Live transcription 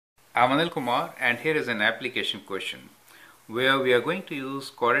I'm Anil Kumar, and here is an application question where we are going to use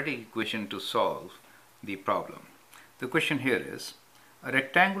quadratic equation to solve the problem. The question here is a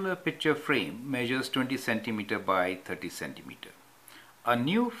rectangular picture frame measures 20 centimeter by 30 centimeter. A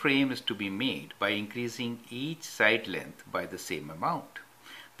new frame is to be made by increasing each side length by the same amount.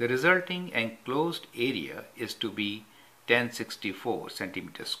 The resulting enclosed area is to be 1064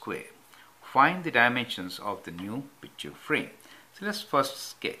 centimeters square. Find the dimensions of the new picture frame. So let's first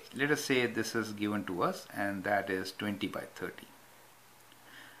sketch. Let us say this is given to us and that is 20 by 30.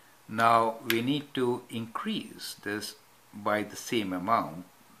 Now we need to increase this by the same amount.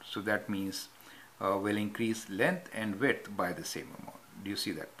 So that means we'll increase length and width by the same amount. Do you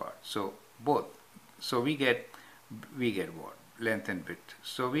see that part? So both. So we get what? Length and width.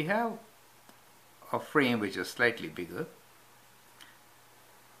 So we have a frame which is slightly bigger,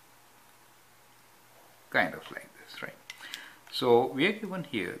 kind of like this, right? So we are given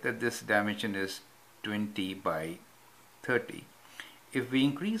here that this dimension is 20 by 30. If we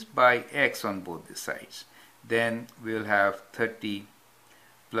increase by x on both the sides, then we'll have 30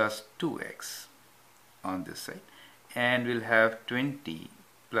 plus 2x on this side, and we'll have 20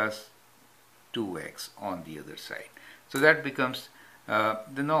 plus 2x on the other side. So that becomes the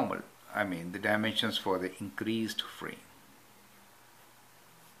dimensions for the increased frame.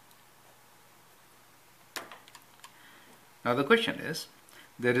 Now the question is,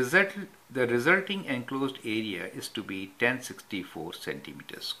 the resulting enclosed area is to be 1064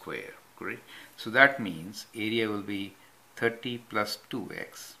 centimeters square, correct? So that means area will be 30 plus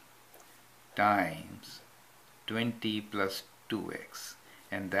 2x times 20 plus 2x,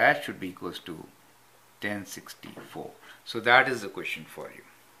 and that should be equals to 1064. So that is the question for you,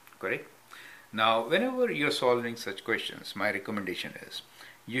 correct? Now whenever you're solving such questions, my recommendation is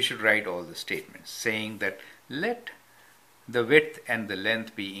you should write all the statements saying that let the width and the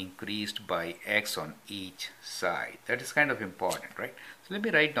length be increased by x on each side. That is kind of important, right? So let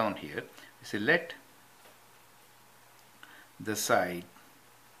me write down here. We say let the side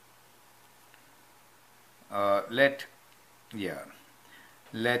let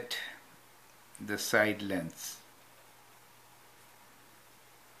the side lengths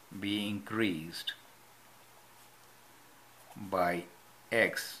be increased by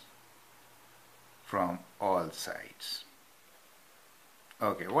x from all sides.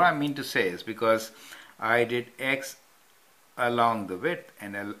 Okay, what I mean to say is, because I did x along the width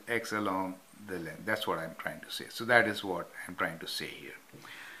and x along the length, that's what I'm trying to say. So that is what I'm trying to say here.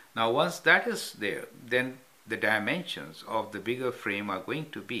 Now once that is there, then the dimensions of the bigger frame are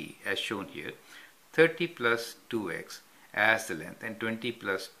going to be, as shown here, 30 plus 2x as the length and 20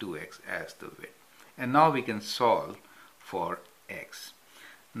 plus 2x as the width. And now we can solve for x.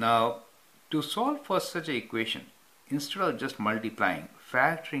 Now to solve for such an equation, instead of just multiplying,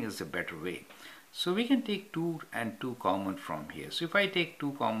 factoring is a better way. So we can take 2 and 2 common from here. So if I take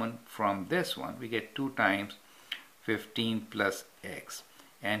 2 common from this one, we get 2 times 15 plus x.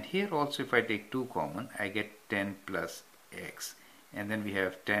 And here also if I take 2 common, I get 10 plus x. And then we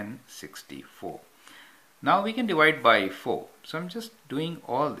have 1064. Now we can divide by 4. So I'm just doing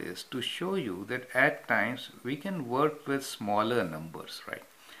all this to show you that at times we can work with smaller numbers, right?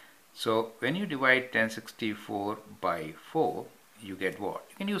 So when you divide 1064 by 4, you get what?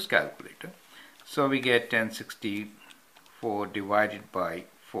 You can use calculator. So we get 1064 divided by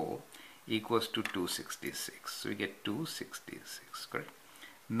 4 equals to 266. So we get 266, correct?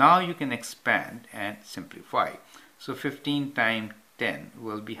 Now you can expand and simplify. So 15 times 10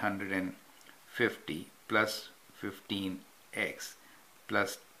 will be 150 plus 15x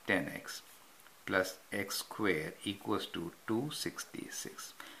plus 10x plus x squared equals to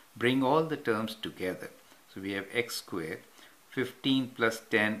 266. Bring all the terms together. So we have x squared. 15 plus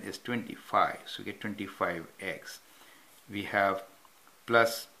 10 is 25. So we get 25x. We have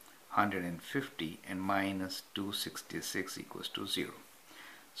plus 150 and minus 266 equals to 0.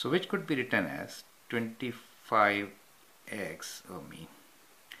 So which could be written as 25x,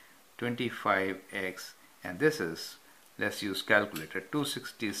 25x, and this is, let's use calculator,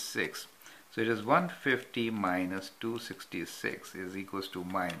 266. So it is 150 minus 266 is equals to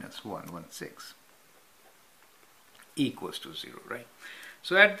minus 116 equals to 0, right?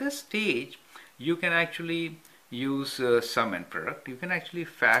 So at this stage you can actually use sum and product. You can actually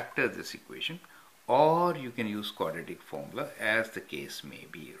factor this equation, or you can use quadratic formula, as the case may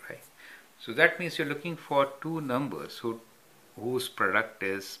be, right? So that means you're looking for two numbers whose product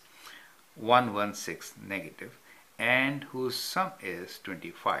is 116 negative and whose sum is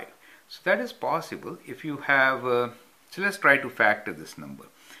 25. So that is possible if you have so let's try to factor this number.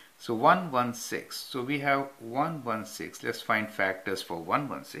 So 116. So we have 116. Let's find factors for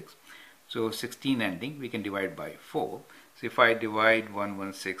 116. So 16 ending, we can divide by 4. So if I divide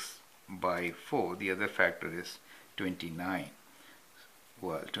 116 by 4, the other factor is 29.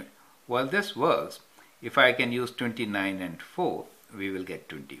 Well, this works. If I can use 29 and 4, we will get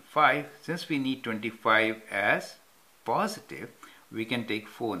 25. Since we need 25 as positive, we can take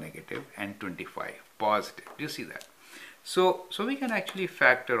 4 negative and 25 positive. Do you see that? So we can actually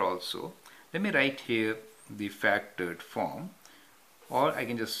factor also. Let me write here the factored form, or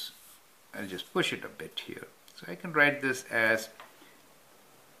I'll just push it a bit here. So I can write this as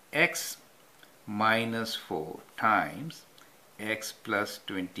x minus 4 times x plus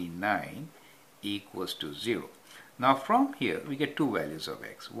 29 equals to 0. Now from here we get two values of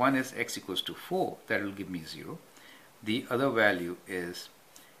x. One is x equals to 4, that will give me 0. The other value is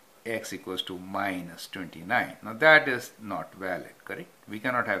x equals to minus 29. Now that is not valid, correct? We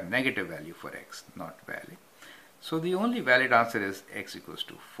cannot have negative value for x, not valid. So the only valid answer is x equals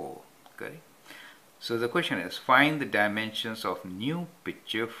to 4, correct? So the question is, find the dimensions of new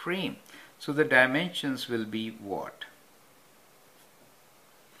picture frame. So the dimensions will be what?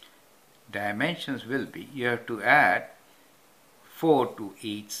 Dimensions will be, you have to add 4 to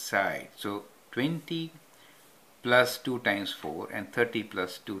each side. So 20 plus 2 times 4 and 30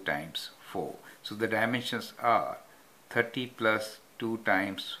 plus 2 times 4. So the dimensions are 30 plus 2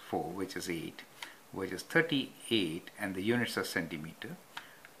 times 4, which is 8, which is 38, and the units are centimeter,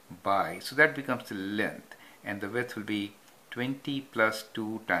 by, so that becomes the length, and the width will be 20 plus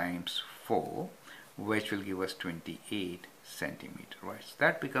 2 times 4, which will give us 28 centimeter, right? So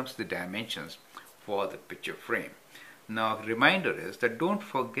that becomes the dimensions for the picture frame. Now reminder is that don't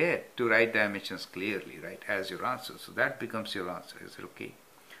forget to write dimensions clearly, right, as your answer. So that becomes your answer. Is it okay?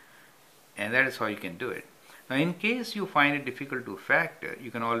 And that is how you can do it. Now in case you find it difficult to factor,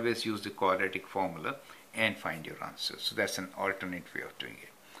 you can always use the quadratic formula and find your answer. So that's an alternate way of doing it.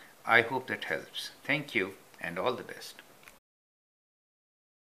 I hope that helps. Thank you and all the best.